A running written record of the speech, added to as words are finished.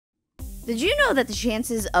Did you know that the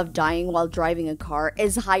chances of dying while driving a car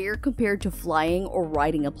is higher compared to flying or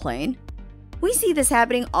riding a plane? We see this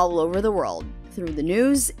happening all over the world, through the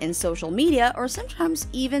news, in social media, or sometimes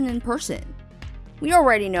even in person. We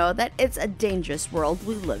already know that it's a dangerous world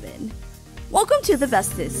we live in. Welcome to the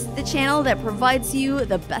Bestest, the channel that provides you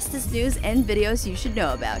the bestest news and videos you should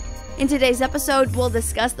know about. In today's episode, we'll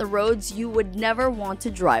discuss the roads you would never want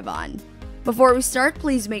to drive on. Before we start,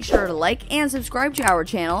 please make sure to like and subscribe to our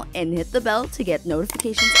channel and hit the bell to get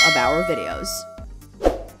notifications of our videos.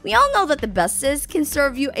 We all know that the Bestest can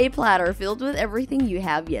serve you a platter filled with everything you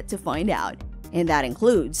have yet to find out, and that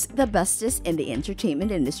includes the bestest in the entertainment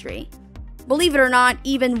industry. Believe it or not,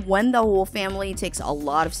 even when the whole family takes a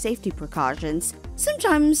lot of safety precautions,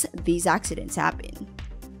 sometimes these accidents happen.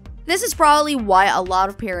 This is probably why a lot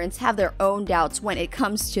of parents have their own doubts when it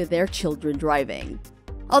comes to their children driving.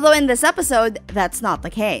 Although in this episode, that's not the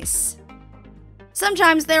case.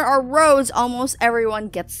 Sometimes there are roads almost everyone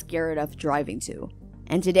gets scared of driving to.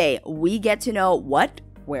 And today, we get to know what,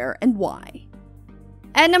 where, and why.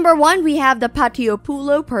 At number 1, we have the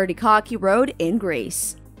Patiopoulo-Perdikaki Road in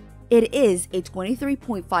Greece. It is a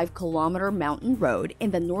 23.5-kilometer mountain road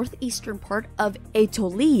in the northeastern part of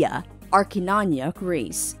Aetolia, Arkinania,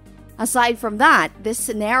 Greece. Aside from that, this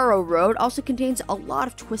narrow road also contains a lot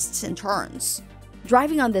of twists and turns.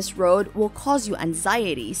 Driving on this road will cause you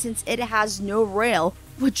anxiety since it has no rail,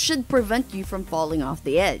 which should prevent you from falling off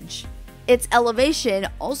the edge. Its elevation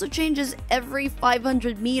also changes every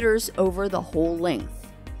 500 meters over the whole length.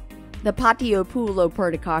 The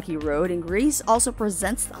Patiopoulo-Perdikaki Road in Greece also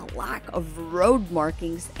presents a lack of road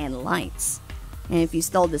markings and lights. And if you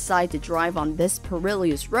still decide to drive on this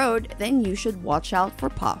perilous road, then you should watch out for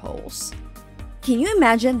potholes. Can you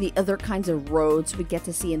imagine the other kinds of roads we get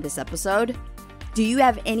to see in this episode? Do you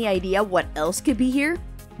have any idea what else could be here?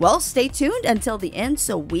 Well, stay tuned until the end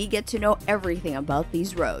so we get to know everything about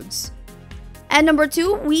these roads. At number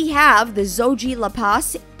 2, we have the Zoji La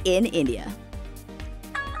Pass in India.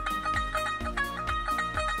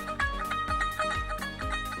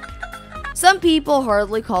 Some people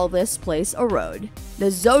hardly call this place a road. The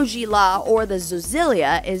Zoji La or the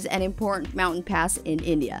Zosilia is an important mountain pass in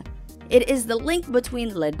India. It is the link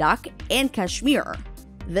between Ladakh and Kashmir.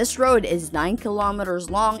 This road is 9 kilometers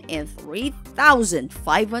long and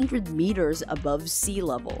 3,500 meters above sea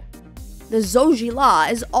level. The Zoji La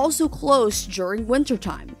is also closed during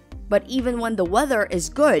wintertime, but even when the weather is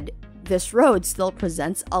good, this road still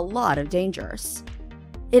presents a lot of dangers.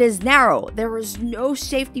 It is narrow, there is no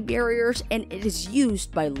safety barriers, and it is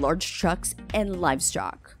used by large trucks and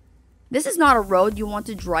livestock. This is not a road you want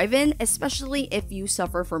to drive in, especially if you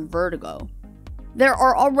suffer from vertigo. There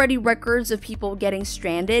are already records of people getting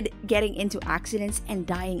stranded, getting into accidents, and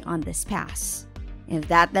dying on this pass. If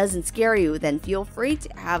that doesn't scare you, then feel free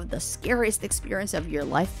to have the scariest experience of your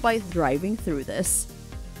life by driving through this.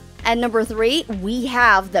 At number 3, we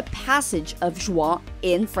have the Passage of Joie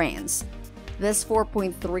in France. This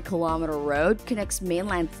 4.3-kilometer road connects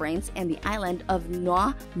mainland France and the island of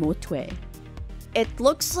Noirmoutier. It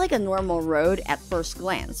looks like a normal road at first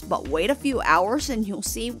glance, but wait a few hours and you'll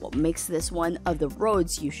see what makes this one of the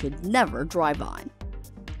roads you should never drive on.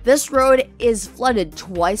 This road is flooded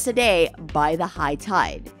twice a day by the high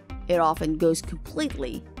tide. It often goes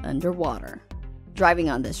completely underwater. Driving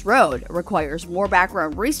on this road requires more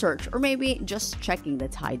background research or maybe just checking the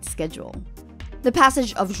tide schedule. The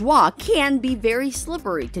Passage of Joie can be very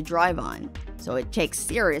slippery to drive on, so it takes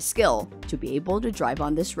serious skill to be able to drive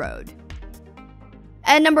on this road.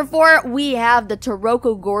 At number 4, we have the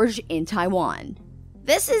Taroko Gorge in Taiwan.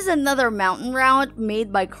 This is another mountain route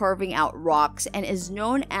made by carving out rocks and is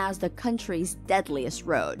known as the country's deadliest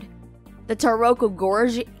road. The Taroko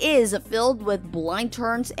Gorge is filled with blind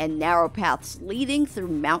turns and narrow paths leading through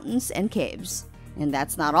mountains and caves. And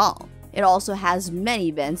that's not all. It also has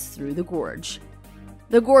many bends through the gorge.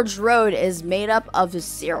 The Gorge Road is made up of a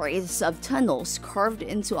series of tunnels carved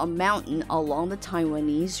into a mountain along the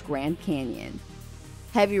Taiwanese Grand Canyon.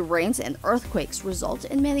 Heavy rains and earthquakes result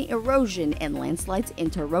in many erosion and landslides in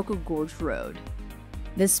Taroko Gorge Road.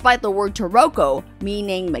 Despite the word Taroko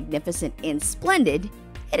meaning magnificent and splendid,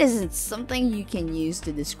 it isn't something you can use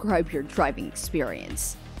to describe your driving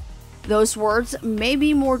experience. Those words may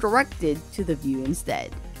be more directed to the view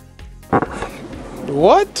instead.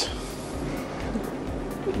 What?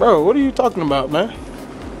 Bro, what are you talking about, man?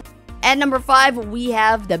 At number 5, we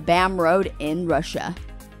have the BAM Road in Russia.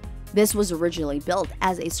 This was originally built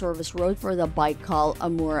as a service road for the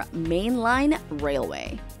Baikal-Amur mainline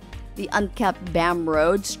railway. The unkept BAM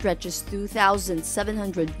Road stretches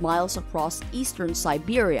 2,700 miles across eastern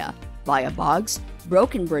Siberia via bogs,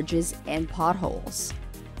 broken bridges, and potholes.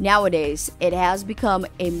 Nowadays, it has become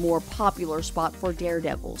a more popular spot for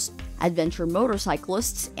daredevils, adventure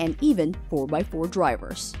motorcyclists, and even 4x4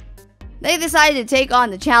 drivers. They decide to take on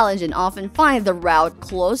the challenge and often find the route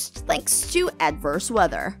closed thanks to adverse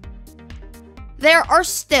weather. There are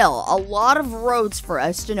still a lot of roads for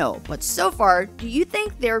us to know, but so far, do you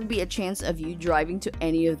think there would be a chance of you driving to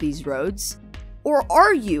any of these roads? Or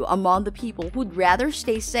are you among the people who'd rather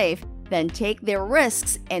stay safe than take their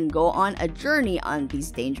risks and go on a journey on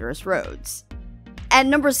these dangerous roads? At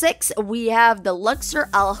number 6, we have the Luxor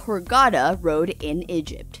al-Hurghada road in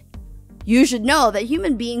Egypt. You should know that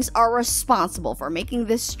human beings are responsible for making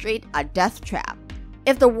this strait a death trap.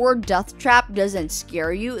 If the word death trap doesn't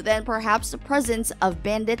scare you, then perhaps the presence of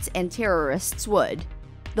bandits and terrorists would.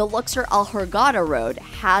 The Luxor al-Hurghada road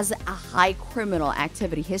has a high criminal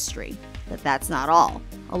activity history, but that's not all.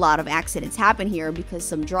 A lot of accidents happen here because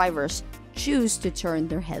some drivers choose to turn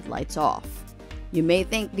their headlights off. You may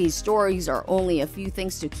think these stories are only a few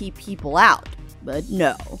things to keep people out, but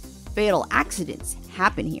no, fatal accidents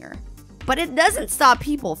happen here. But it doesn't stop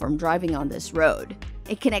people from driving on this road.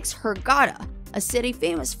 It connects Hurghada, a city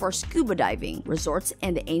famous for scuba diving resorts,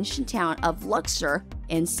 and the ancient town of Luxor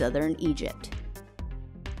in southern Egypt.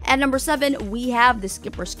 At number 7, we have the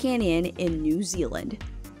Skipper's Canyon in New Zealand.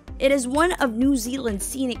 It is one of New Zealand's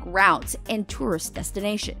scenic routes and tourist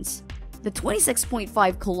destinations. The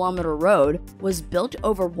 26.5-kilometer road was built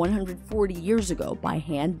over 140 years ago by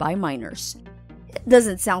hand by miners. It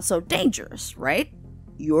doesn't sound so dangerous, right?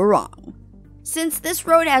 You're wrong. Since this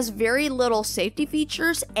road has very little safety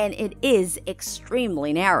features and it is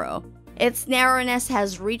extremely narrow, its narrowness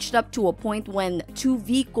has reached up to a point when two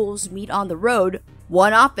vehicles meet on the road,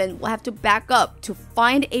 one often will have to back up to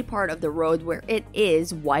find a part of the road where it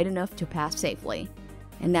is wide enough to pass safely.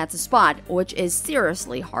 And that's a spot which is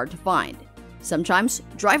seriously hard to find. Sometimes,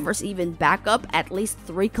 drivers even back up at least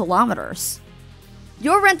 3 kilometers.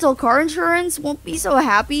 Your rental car insurance won't be so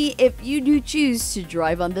happy if you do choose to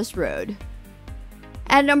drive on this road.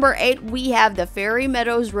 At number 8, we have the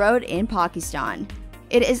Meadows Road in Pakistan.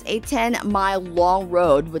 It is a 10-mile long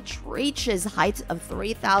road which reaches heights of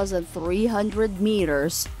 3,300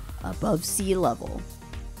 meters above sea level.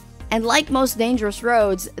 And like most dangerous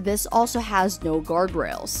roads, this also has no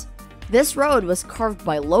guardrails. This road was carved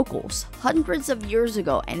by locals hundreds of years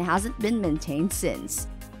ago and hasn't been maintained since.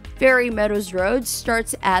 Meadows Road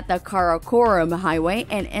starts at the Karakoram Highway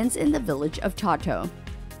and ends in the village of Tato.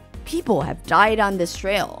 People have died on this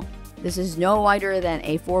trail. This is no wider than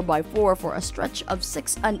a 4x4 for a stretch of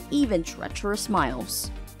 6 uneven, treacherous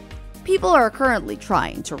miles. People are currently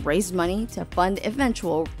trying to raise money to fund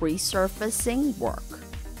eventual resurfacing work.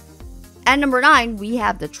 At number 9, we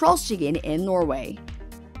have the Trollstigen in Norway.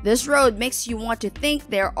 This road makes you want to think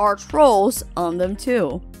there are trolls on them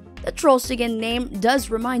too. The Trollstigen name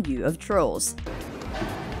does remind you of trolls.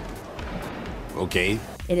 Okay.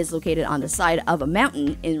 It is located on the side of a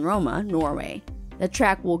mountain in Roma, Norway. The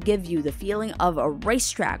track will give you the feeling of a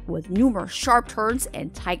racetrack with numerous sharp turns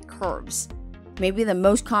and tight curves. Maybe the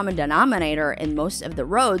most common denominator in most of the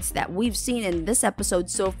roads that we've seen in this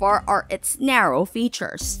episode so far are its narrow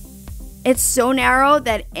features. It's so narrow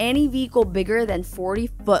that any vehicle bigger than 40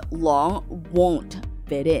 foot long won't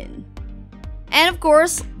fit in. And of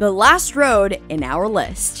course, the last road in our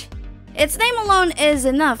list. Its name alone is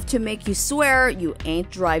enough to make you swear you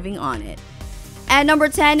ain't driving on it. At number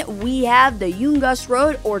 10, we have the Yungas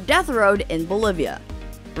Road or Death Road in Bolivia.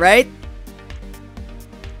 Right?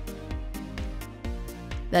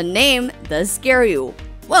 The name does scare you.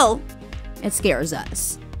 Well, it scares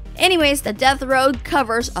us. Anyways, the Death Road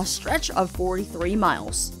covers a stretch of 43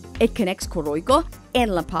 miles. It connects Coroico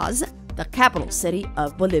and La Paz, the capital city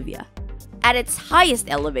of Bolivia. At its highest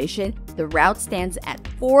elevation, the route stands at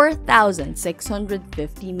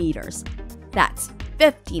 4,650 meters. That's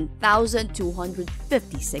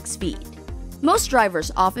 15,256 feet. Most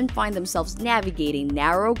drivers often find themselves navigating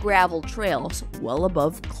narrow gravel trails well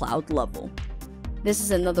above cloud level. This is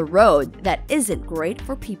another road that isn't great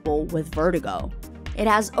for people with vertigo. It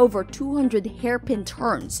has over 200 hairpin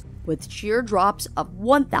turns with sheer drops of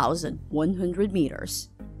 1,100 meters.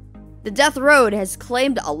 The Death Road has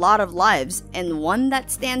claimed a lot of lives, and one that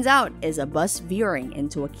stands out is a bus veering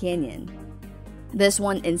into a canyon. This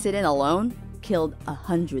one incident alone killed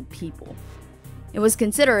 100 people. It was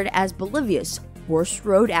considered as Bolivia's worst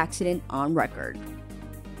road accident on record.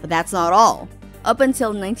 But that's not all. Up until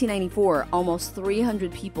 1994, almost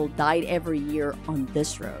 300 people died every year on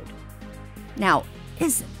this road. Now,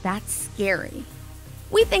 isn't that scary?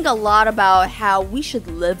 We think a lot about how we should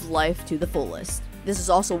live life to the fullest. This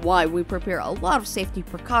is also why we prepare a lot of safety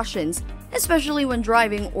precautions, especially when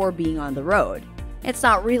driving or being on the road. It's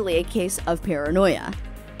not really a case of paranoia.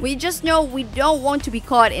 We just know we don't want to be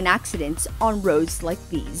caught in accidents on roads like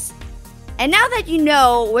these. And now that you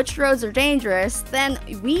know which roads are dangerous, then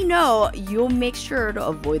we know you'll make sure to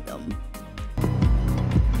avoid them.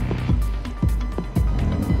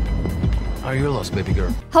 Are you lost, baby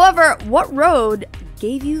girl? However, what road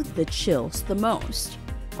gave you the chills the most?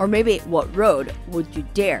 Or maybe what road would you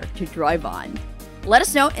dare to drive on? Let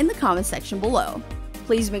us know in the comment section below.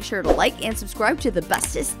 Please make sure to like and subscribe to the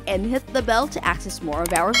Bestest and hit the bell to access more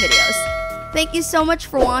of our videos. Thank you so much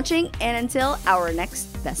for watching, and until our next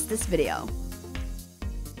Bestest video.